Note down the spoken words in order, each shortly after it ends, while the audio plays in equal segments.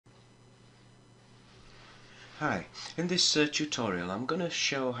Hi, in this tutorial I'm going to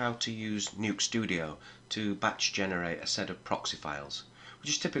show how to use Nuke Studio to batch generate a set of proxy files, which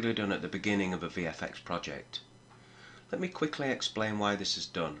is typically done at the beginning of a VFX project. Let me quickly explain why this is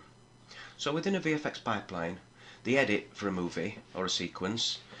done. So within a VFX pipeline, the edit for a movie or a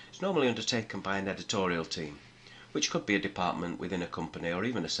sequence is normally undertaken by an editorial team, which could be a department within a company or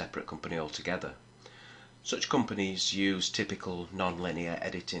even a separate company altogether. Such companies use typical non-linear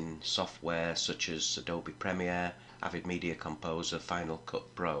editing software such as Adobe Premiere, Avid Media Composer, Final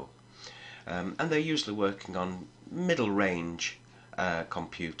Cut Pro, and they're usually working on middle range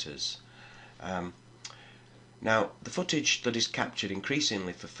computers. Now, the footage that is captured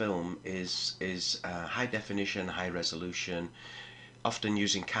increasingly for film is high definition, high resolution, often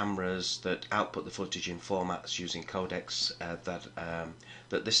using cameras that output the footage in formats using codecs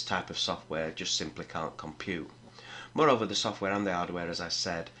that this type of software just simply can't compute. Moreover, the software and the hardware, as I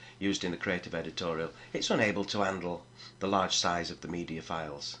said, used in the creative editorial, it's unable to handle the large size of the media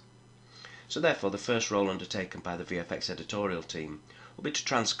files. So therefore, the first role undertaken by the VFX editorial team will be to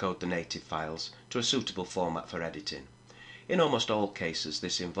transcode the native files to a suitable format for editing. In almost all cases,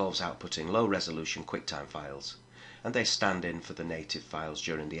 this involves outputting low-resolution QuickTime files, and they stand in for the native files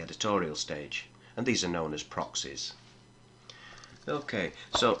during the editorial stage, and these are known as proxies. Okay,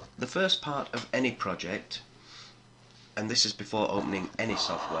 so the first part of any project, and this is before opening any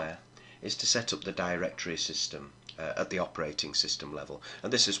software, is to set up the directory system at the operating system level,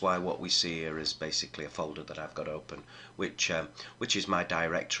 and this is why what we see here is basically a folder that I've got open, which is my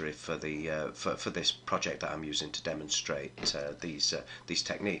directory for the for this project that I'm using to demonstrate these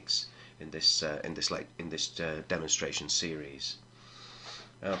techniques in this demonstration series.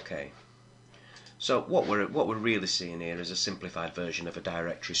 Okay, so what we're really seeing here is a simplified version of a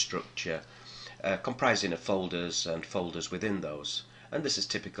directory structure comprising of folders and folders within those, and this is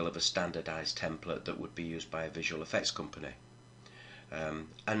typical of a standardized template that would be used by a visual effects company.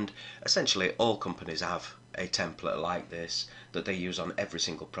 And essentially all companies have a template like this that they use on every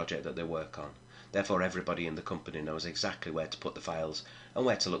single project that they work on. Therefore, everybody in the company knows exactly where to put the files and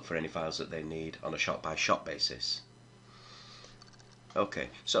where to look for any files that they need on a shot-by-shot basis. Okay,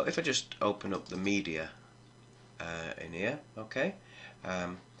 so if I just open up the media in here, okay,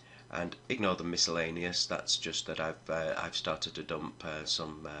 and ignore the miscellaneous, that's just that I've started to dump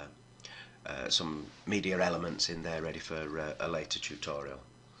some media elements in there ready for a later tutorial.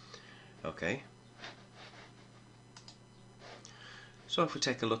 Okay. So if we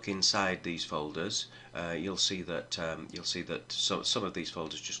take a look inside these folders, you'll see that some of these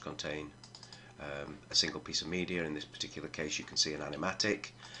folders just contain a single piece of media. In this particular case, you can see an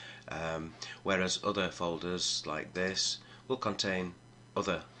animatic, whereas other folders like this will contain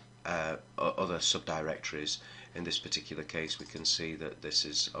other subdirectories. In this particular case, we can see that this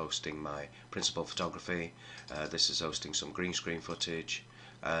is hosting my principal photography. This is hosting some green screen footage.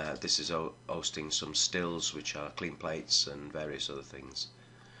 This is hosting some stills, which are clean plates and various other things.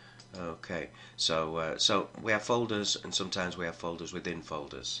 Okay, so so we have folders, and sometimes we have folders within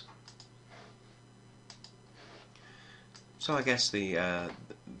folders. So I guess the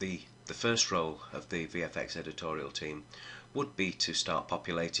first role of the VFX editorial team would be to start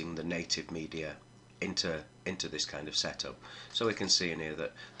populating the native media into this kind of setup. So we can see in here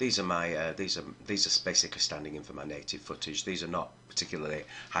that these are my these are basically standing in for my native footage. These are not particularly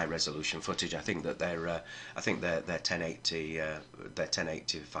high resolution footage. I think that they're 1080 they're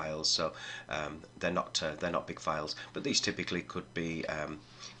 1080 files, so they're not big files. But these typically could be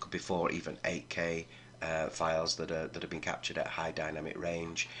 4 or even 8K files that have been captured at high dynamic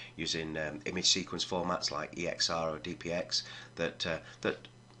range using image sequence formats like EXR or DPX that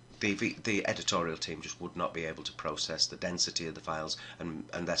the editorial team just would not be able to process the density of the files, and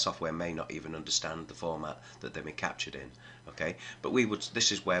their software may not even understand the format that they've been captured in. Okay, but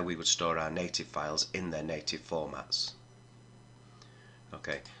this is where we would store our native files in their native formats.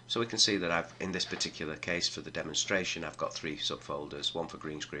 Okay, so we can see that in this particular case for the demonstration, I've got 3 subfolders, one for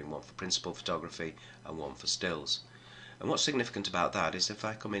green screen, one for principal photography, and one for stills. And what's significant about that is if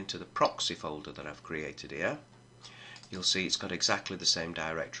I come into the proxy folder that I've created here, you'll see it's got exactly the same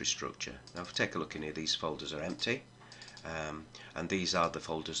directory structure. Now if we take a look in here, these folders are empty, and these are the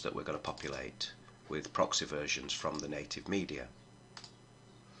folders that we're going to populate with proxy versions from the native media.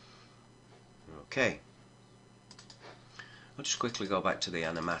 Okay. I'll just quickly go back to the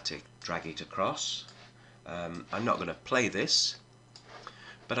animatic, drag it across. I'm not going to play this,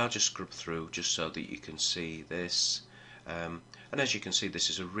 but I'll just scrub through just so that you can see this. And as you can see, this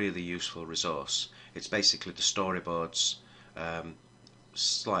is a really useful resource. It's basically the storyboards,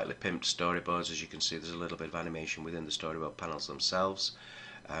 slightly pimped storyboards. As you can see, there's a little bit of animation within the storyboard panels themselves.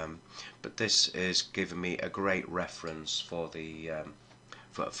 But this is giving me a great reference for the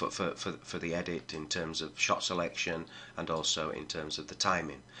for the edit in terms of shot selection and also in terms of the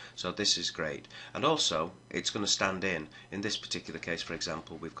timing. So this is great, and also it's going to stand in this particular case. For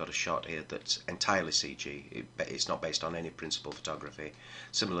example, we've got a shot here that's entirely CG. It's not based on any principal photography.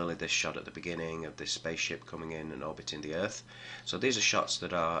 Similarly, this shot at the beginning of this spaceship coming in and orbiting the Earth. So these are shots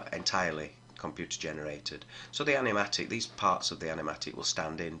that are entirely computer generated. So the animatic, these parts of the animatic will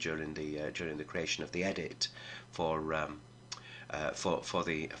stand in during the creation of the edit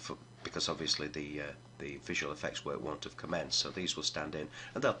because obviously the visual effects work won't have commenced, so these will stand in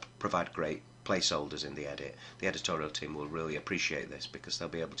and they'll provide great placeholders in the edit. The editorial team will really appreciate this because they'll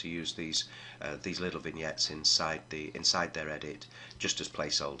be able to use these little vignettes inside their edit just as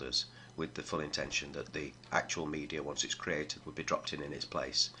placeholders, with the full intention that the actual media, once it's created, will be dropped in its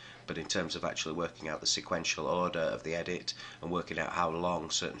place. But in terms of actually working out the sequential order of the edit and working out how long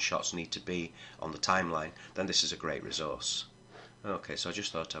certain shots need to be on the timeline, then this is a great resource. Okay, so I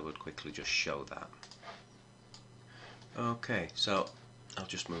just thought I would quickly just show that. Okay, so I'll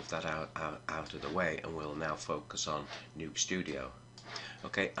just move that out of the way and we'll now focus on Nuke Studio.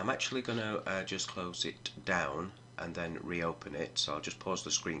 Okay, I'm actually going to just close it down and then reopen it, so I'll just pause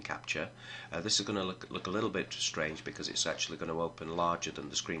the screen capture. This is going to look a little bit strange because it's actually going to open larger than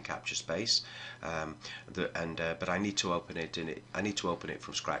the screen capture space, but I need to open it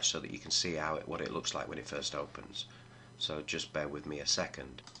from scratch so that you can see what it looks like when it first opens. So just bear with me a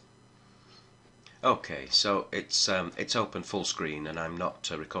second. Okay, so it's open full screen, and I'm not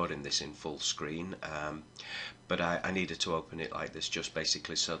recording this in full screen, but I needed to open it like this just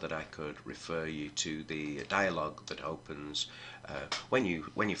basically so that I could refer you to the dialogue that opens when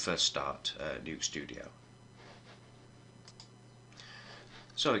you first start Nuke Studio.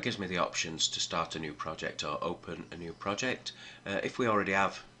 So it gives me the options to start a new project or open a new project. If we already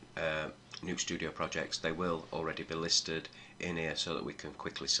have Nuke Studio projects, they will already be listed in here so that we can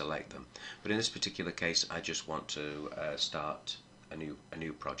quickly select them. But in this particular case, I just want to start a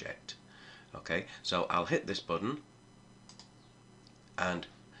new project. Okay, so I'll hit this button, and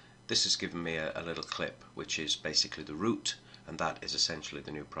this has given me a little clip which is basically the root, and that is essentially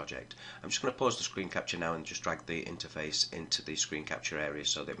the new project. I'm just going to pause the screen capture now and just drag the interface into the screen capture area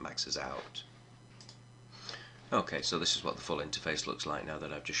so that it maxes out. Okay, so this is what the full interface looks like now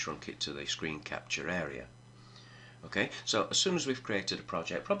that I've just shrunk it to the screen capture area. Okay, so as soon as we've created a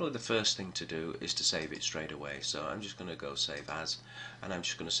project, probably the first thing to do is to save it straight away. So I'm just going to go save as, and I'm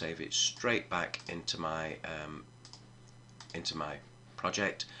just going to save it straight back into my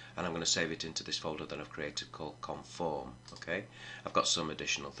project, and I'm going to save it into this folder that I've created called conform. Okay, I've got some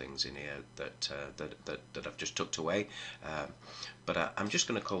additional things in here that I've just tucked away, but I'm just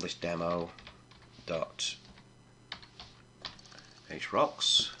going to call this demo.hrocks.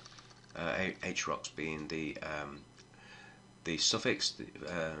 hrocks being the suffix,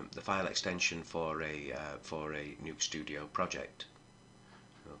 the file extension for a Nuke Studio project.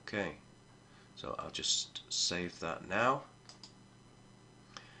 Okay, so I'll just save that now.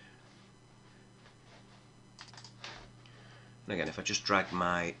 And again, if I just drag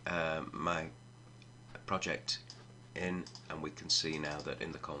my my project in, and we can see now that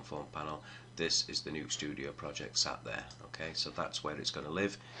in the conform panel, this is the Nuke Studio project sat there. Okay, so that's where it's going to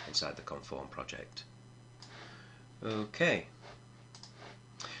live, inside the conform project. Okay,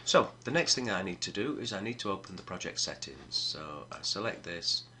 so the next thing I need to do is I need to open the project settings. So I select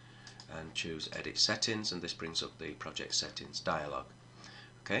this and choose edit settings, and this brings up the project settings dialog.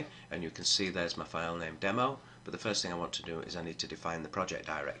 Okay, and you can see there's my file name demo, but the first thing I want to do is I need to define the project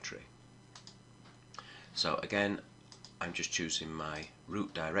directory. So again, I'm just choosing my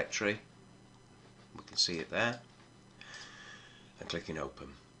root directory, we can see it there, and clicking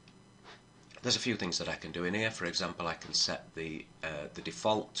open. There's a few things that I can do in here. For example, I can set the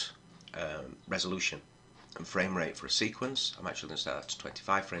default resolution and frame rate for a sequence. I'm actually going to set that to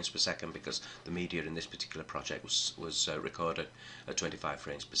 25 frames per second because the media in this particular project was recorded at 25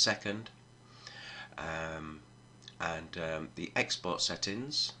 frames per second. The export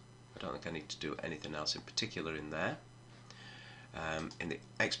settings, I don't think I need to do anything else in particular in there. In the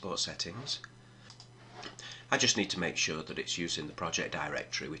export settings, I just need to make sure that it's using the project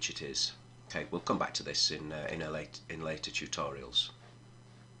directory, which it is. Okay, we'll come back to this in later tutorials.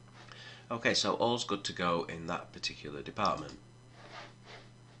 Okay, so all's good to go in that particular department.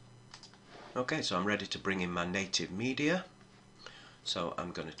 Okay, so I'm ready to bring in my native media. So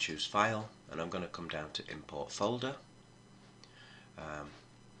I'm going to choose File, and I'm going to come down to Import Folder.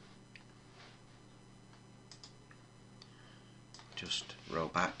 Just row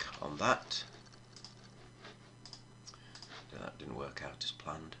back on that. that didn't work out as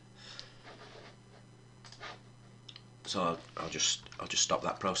planned. So I'll just stop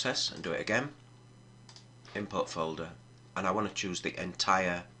that process and do it again. Import folder, and I want to choose the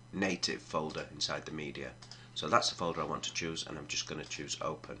entire native folder inside the media. So that's the folder I want to choose, and I'm just going to choose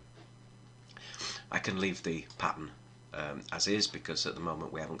open. I can leave the pattern as is, because at the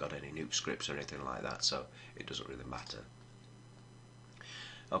moment we haven't got any Nuke scripts or anything like that, so it doesn't really matter.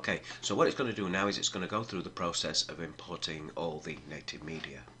 Okay, so what it's going to do now is it's going to go through the process of importing all the native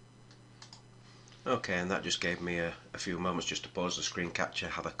media. Okay, and that just gave me a few moments just to pause the screen capture,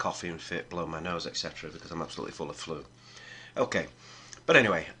 have a coughing fit, blow my nose, etc., because I'm absolutely full of flu. Okay, but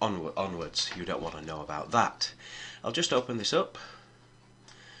anyway, onwards, you don't want to know about that. I'll just open this up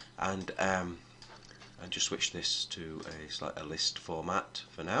and just switch this to a list format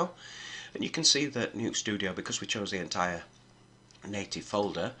for now. And you can see that Nuke Studio, because we chose the entire native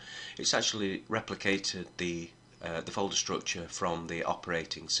folder, it's actually replicated the folder structure from the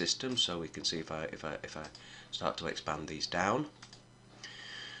operating system. So we can see if I start to expand these down,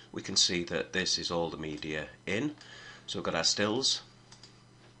 we can see that this is all the media in. So we've got our stills,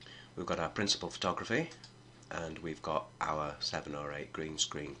 we've got our principal photography, and we've got our 7 or 8 green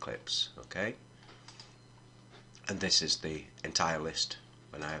screen clips. Okay, and this is the entire list.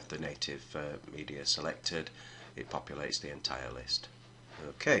 When I have the native media selected, it populates the entire list.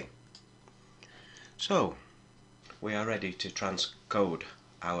 Okay, so we are ready to transcode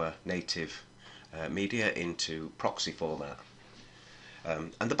our native media into proxy format.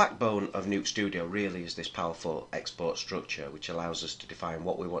 And the backbone of Nuke Studio really is this powerful export structure, which allows us to define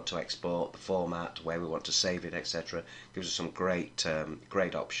what we want to export, the format, where we want to save it, etc. Gives us some great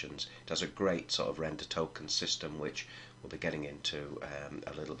options. It has a great sort of render token system, which we'll be getting into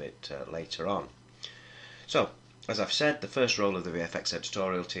a little bit later on. So, as I've said, the first role of the VFX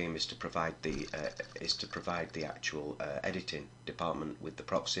editorial team is to provide the actual editing department with the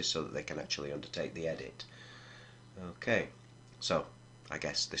proxies so that they can actually undertake the edit. Okay, so I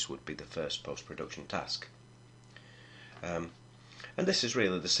guess this would be the first post-production task. And this is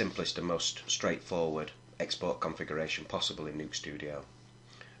really the simplest and most straightforward export configuration possible in Nuke Studio.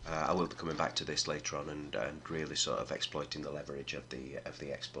 I will be coming back to this later on and really sort of exploiting the leverage of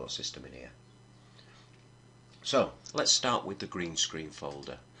the export system in here. So let's start with the green screen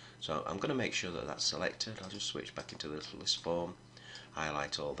folder. So I'm going to make sure that that's selected. I'll just switch back into the little list form,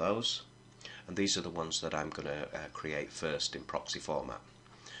 highlight all those, and these are the ones that I'm going to create first in proxy format.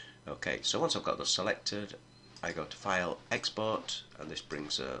 Okay, so once I've got those selected, I go to File, Export, and this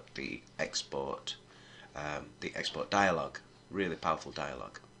brings up the export dialog. Really powerful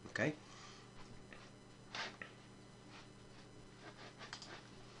dialog. Okay.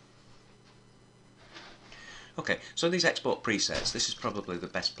 Okay, so these export presets, this is probably the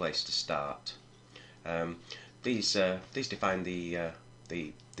best place to start. These define the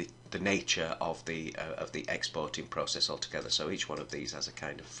nature of the exporting process altogether. So each one of these has a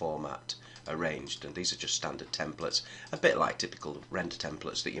kind of format arranged, and these are just standard templates, a bit like typical render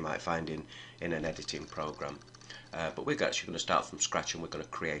templates that you might find in an editing program. But we're actually going to start from scratch, and we're going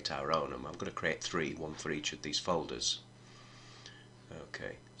to create our own. And I'm going to create 3, one for each of these folders.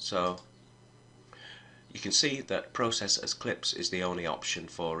 Okay, so you can see that process as clips is the only option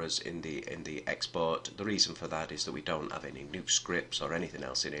for us in the export. The reason for that is that we don't have any Nuke scripts or anything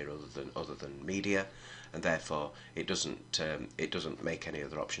else in here other than media, and therefore it doesn't make any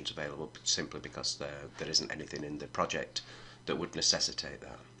other options available, simply because there isn't anything in the project that would necessitate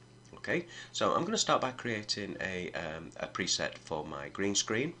that. Okay, so I'm going to start by creating a preset for my green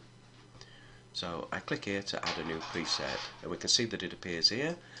screen. So I click here to add a new preset, and we can see that it appears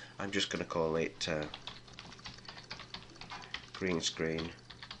here. I'm just going to call it green screen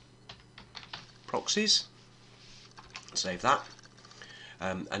proxies. Save that,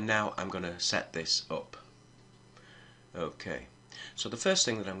 and now I'm going to set this up. Okay, so the first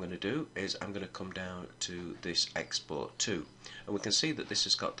thing that I'm going to do is I'm going to come down to this export to, and we can see that this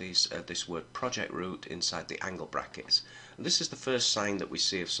has got these this word project root inside the angle brackets, and this is the first sign that we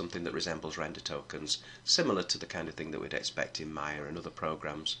see of something that resembles render tokens, similar to the kind of thing that we'd expect in Maya and other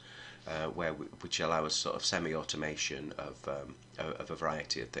programs, which allow us sort of semi-automation of a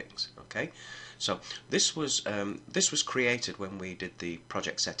variety of things. Okay, so this was created when we did the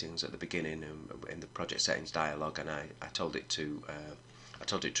project settings at the beginning in the project settings dialog, and I told it to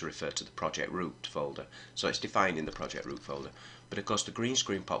refer to the project root folder. So it's defined in the project root folder, but of course the green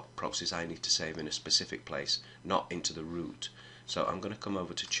screen proxies I need to save in a specific place, not into the root. So I'm going to come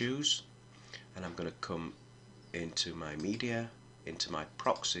over to choose, and I'm going to come into my media, into my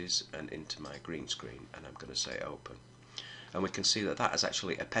proxies, and into my green screen, and I'm going to say open. and we can see that that has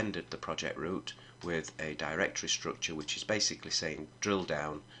actually appended the project root with a directory structure which is basically saying drill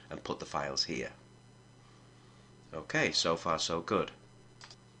down and put the files here. Okay, so far so good.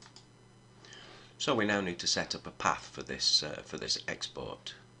 So we now need to set up a path for this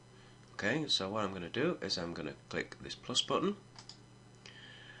export. Okay, so what I'm going to do is I'm going to click this plus button,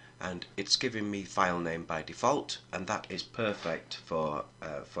 and it's giving me file name by default, and that is perfect for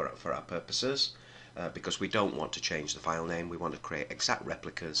our purposes, because we don't want to change the file name. We want to create exact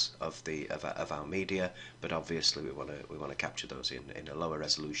replicas of our media, but obviously we want to capture those in a lower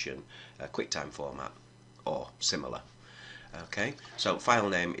resolution QuickTime format or similar. Okay, so file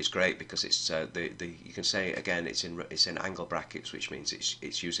name is great because it's you can say again it's in angle brackets, which means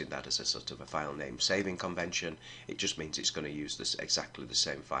it's using that as a sort of a file name saving convention. It just means it's going to use this exactly the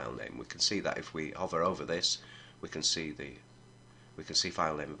same file name. We can see that if we hover over this, we can see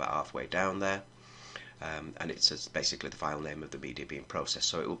file name about halfway down there, and it says basically the file name of the media being processed.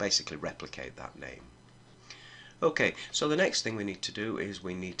 So it will basically replicate that name. Okay, so the next thing we need to do is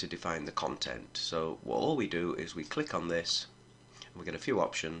we need to define the content. So all we do is we click on this and we get a few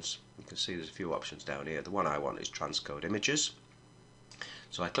options. You can see there's a few options down here. The one I want is transcode images.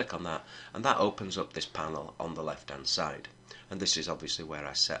 So I click on that, and that opens up this panel on the left hand side, and this is obviously where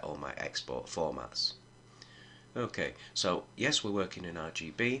I set all my export formats. Okay, so yes, we're working in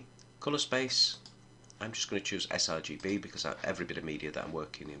RGB. Color space, I'm just going to choose sRGB because every bit of media that I'm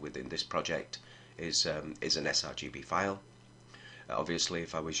working within this project is an sRGB file. Obviously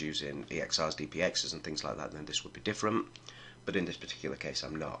if I was using EXRs, DPXs and things like that, then this would be different, but in this particular case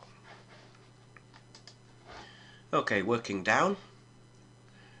I'm not. Okay, working down,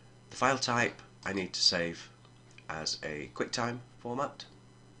 the file type I need to save as a QuickTime format,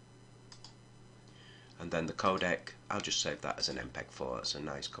 and then the codec, I'll just save that as an MPEG-4. It's a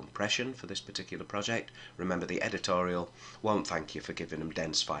nice compression for this particular project. Remember, the editorial won't thank you for giving them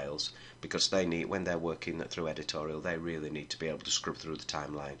dense files, because they need, when they're working through editorial, they really need to be able to scrub through the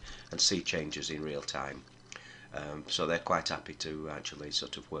timeline and see changes in real time. So they're quite happy to actually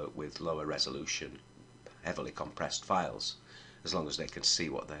sort of work with lower resolution, heavily compressed files, as long as they can see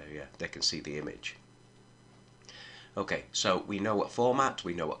what they can see the image. Okay, so we know what format,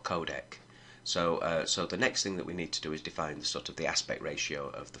 we know what codec. So the next thing that we need to do is define the sort of the aspect ratio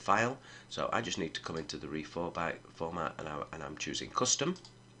of the file. So I just need to come into the reformat format, and I'm choosing custom,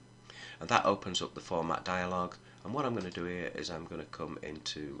 and that opens up the format dialog. And what I'm going to do here is I'm going to come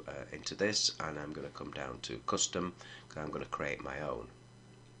into this, and I'm going to come down to custom, because I'm going to create my own.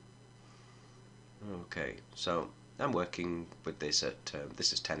 Okay, so I'm working with this at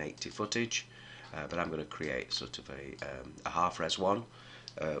this is 1080 footage, but I'm going to create sort of a half res one.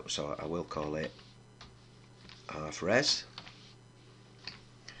 So I will call it half res.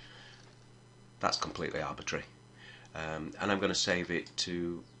 That's completely arbitrary, and I'm going to save it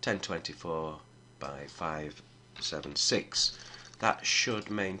to 1024 by 576. That should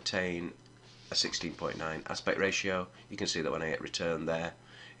maintain a 16.9 aspect ratio. You can see that when I hit return there,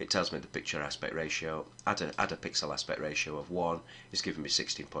 it tells me the picture aspect ratio. Add a pixel aspect ratio of 1 is giving me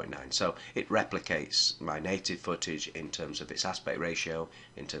 16.9. So it replicates my native footage in terms of its aspect ratio,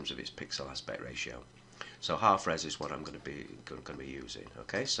 in terms of its pixel aspect ratio. So half res is what I'm going to be using.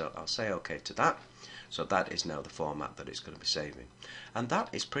 Okay, so I'll say OK to that. So that is now the format that it's going to be saving, and that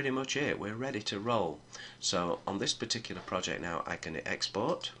is pretty much it. We're ready to roll. So on this particular project now, I can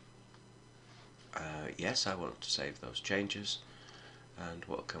export. Yes, I want to save those changes. And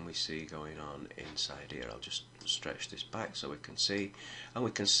what can we see going on inside here? I'll just stretch this back so we can see, and we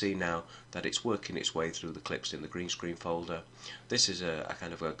can see now that it's working its way through the clips in the green screen folder. This is a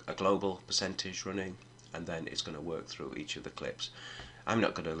kind of a global percentage running, and then it's going to work through each of the clips. I'm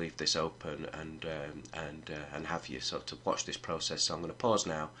not going to leave this open and have you sort of watch this process, so I'm going to pause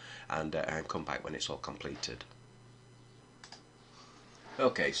now and come back when it's all completed.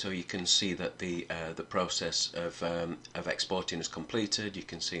 Okay, so you can see that the process of exporting is completed. You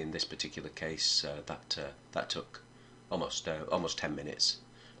can see in this particular case that took almost 10 minutes.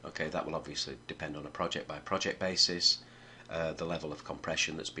 Okay, that will obviously depend on a project by project basis, the level of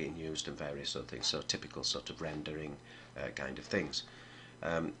compression that's being used and various other things. So typical sort of rendering kind of things.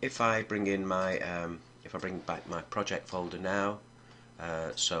 If I bring in my if I bring back my project folder now,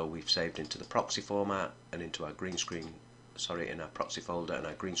 so we've saved into the proxy format and into our green screen. In our proxy folder and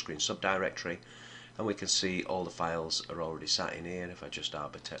our green screen subdirectory, and we can see all the files are already sat in here. If I just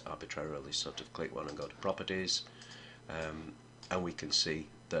arbitrarily sort of click one and go to properties, and we can see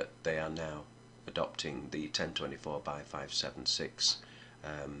that they are now adopting the 1024 by 576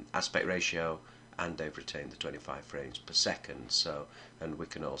 aspect ratio, and they've retained the 25 frames per second. So, and we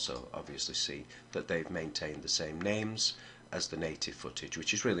can also obviously see that they've maintained the same names as the native footage,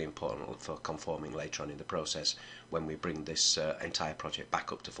 which is really important for conforming later on in the process when we bring this entire project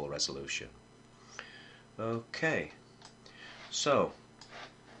back up to full resolution. Okay, so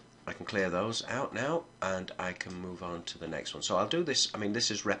I can clear those out now and I can move on to the next one. So I'll do this, I mean this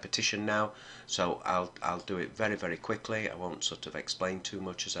is repetition now, so I'll do it very quickly. I won't sort of explain too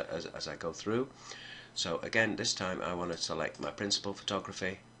much as I go through. So again, this time I want to select my principal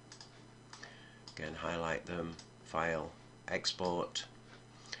photography, again highlight them, file, export.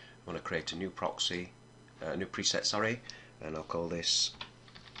 I want to create a new proxy, new preset, sorry, and I'll call this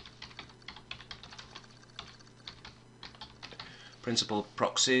principal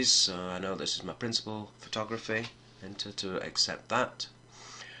proxies. So I know this is my principal photography. Enter to accept that.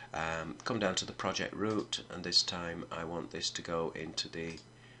 Come down to the project root, and this time I want this to go into the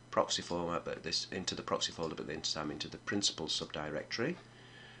proxy format, but this into the proxy folder, but this time into the principal subdirectory.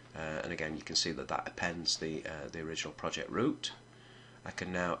 And again, you can see that that appends the original project root. I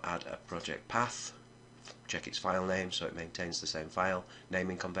can now add a project path. Check its file name so it maintains the same file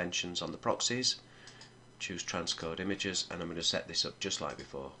naming conventions on the proxies. Choose transcode images, and I'm going to set this up just like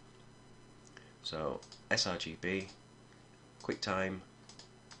before. So sRGB, QuickTime,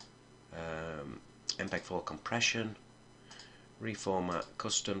 MPEG-4 compression, reformat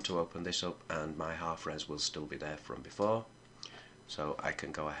custom to open this up, and my half res will still be there from before. So I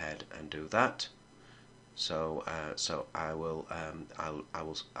can go ahead and do that. So I will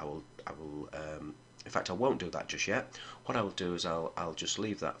in fact I won't do that just yet. What I will do is I'll just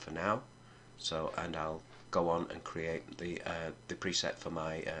leave that for now. So, and I'll go on and create the preset for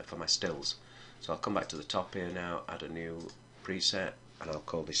my stills. So I'll come back to the top here now, add a new preset, and I'll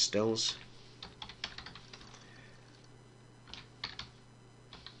call this stills.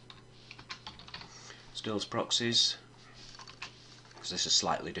 Stills proxies, because this is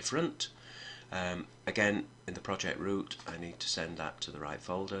slightly different. Again, in the project root, I need to send that to the right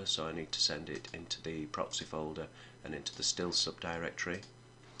folder, so I need to send it into the proxy folder and into the stills subdirectory.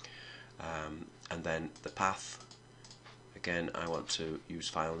 And then the path, again I want to use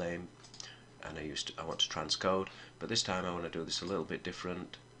file name, and I want to transcode, but this time I want to do this a little bit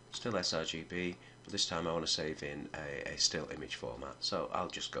different. Still sRGB, but this time I want to save in a still image format, so I'll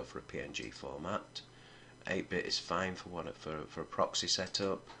just go for a PNG format. 8-bit is fine for a proxy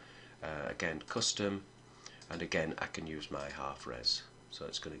setup. Again custom, and again I can use my half res, so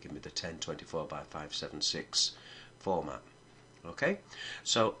it's going to give me the 1024 by 576 format. Okay,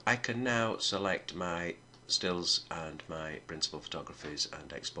 so I can now select my stills and my principal photographies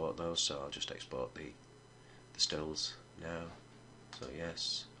and export those. So I'll just export the stills now. So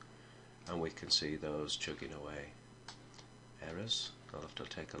yes, and we can see those chugging away. Errors, I'll have to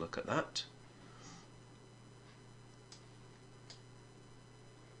take a look at that.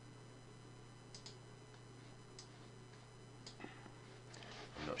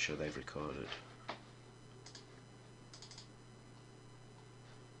 I'm not sure they've recorded.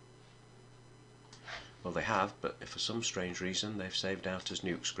 Well, they have, but if for some strange reason they've saved out as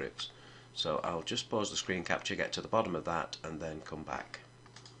Nuke scripts. So I'll just pause the screen capture, get to the bottom of that, and then come back.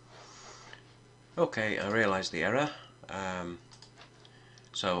 Okay, I realised the error.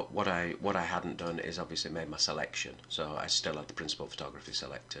 So what I hadn't done is obviously made my selection. So I still had the principal photography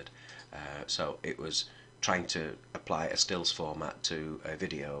selected. So it was trying to apply a stills format to a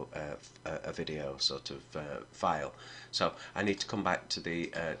video sort of file. So I need to come back to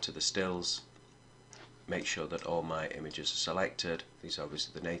the stills. Make sure that all my images are selected. These are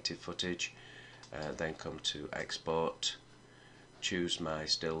obviously the native footage. Then come to export, choose my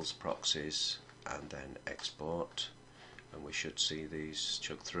stills proxies, and then export. And we should see these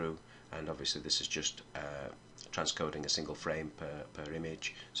chug through. And obviously this is just transcoding a single frame per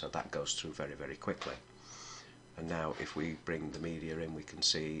image, so that goes through very quickly. And now if we bring the media in, we can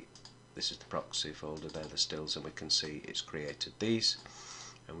see this is the proxy folder, they're the stills, and we can see it's created these.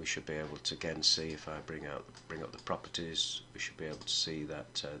 And we should be able to again see, if I bring up the properties, we should be able to see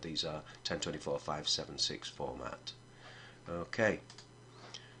that these are 1024 576 format. Okay.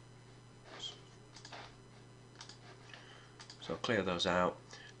 So clear those out.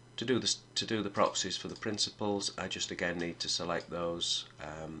 To do the proxies for the principals, I just again need to select those.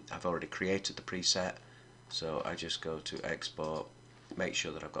 I've already created the preset, so I just go to export, make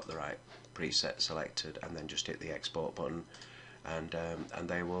sure that I've got the right preset selected, and then just hit the export button. And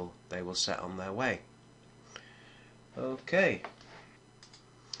they will set on their way. Okay,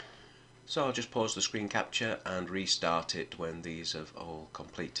 so I'll just pause the screen capture and restart it when these have all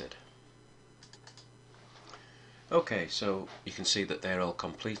completed. Okay, so you can see that they're all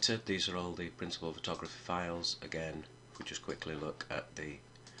completed. These are all the principal photography files. Again, if we just quickly look at the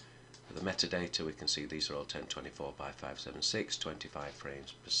For the metadata, we can see these are all 1024 by 576, 25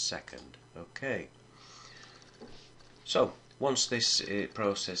 frames per second. Okay. So once this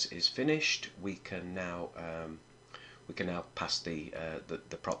process is finished, we can now pass the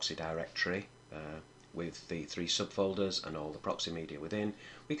proxy directory with the 3 subfolders and all the proxy media within.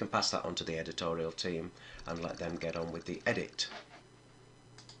 We can pass that on to the editorial team and let them get on with the edit.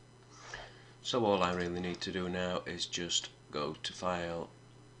 So all I really need to do now is just go to File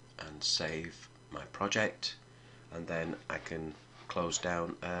and save my project, and then I can close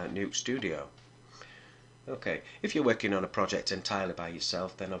down Nuke Studio. Okay, if you're working on a project entirely by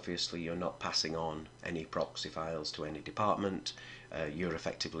yourself, then obviously you're not passing on any proxy files to any department. You're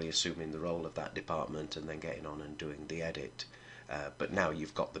effectively assuming the role of that department and then getting on and doing the edit. But now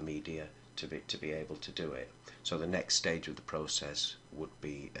you've got the media to be able to do it. So the next stage of the process would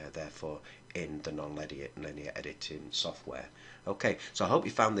be therefore in the non-linear editing software. Okay, so I hope you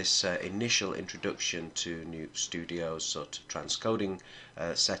found this initial introduction to Nuke Studio's sort of transcoding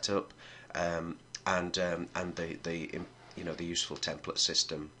setup and the useful template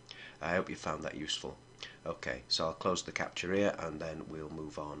system. I hope you found that useful. Okay, so I'll close the capture here and then we'll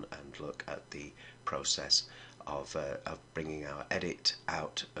move on and look at the process of bringing our edit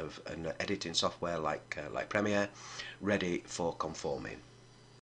out of an editing software like Premiere, ready for conforming.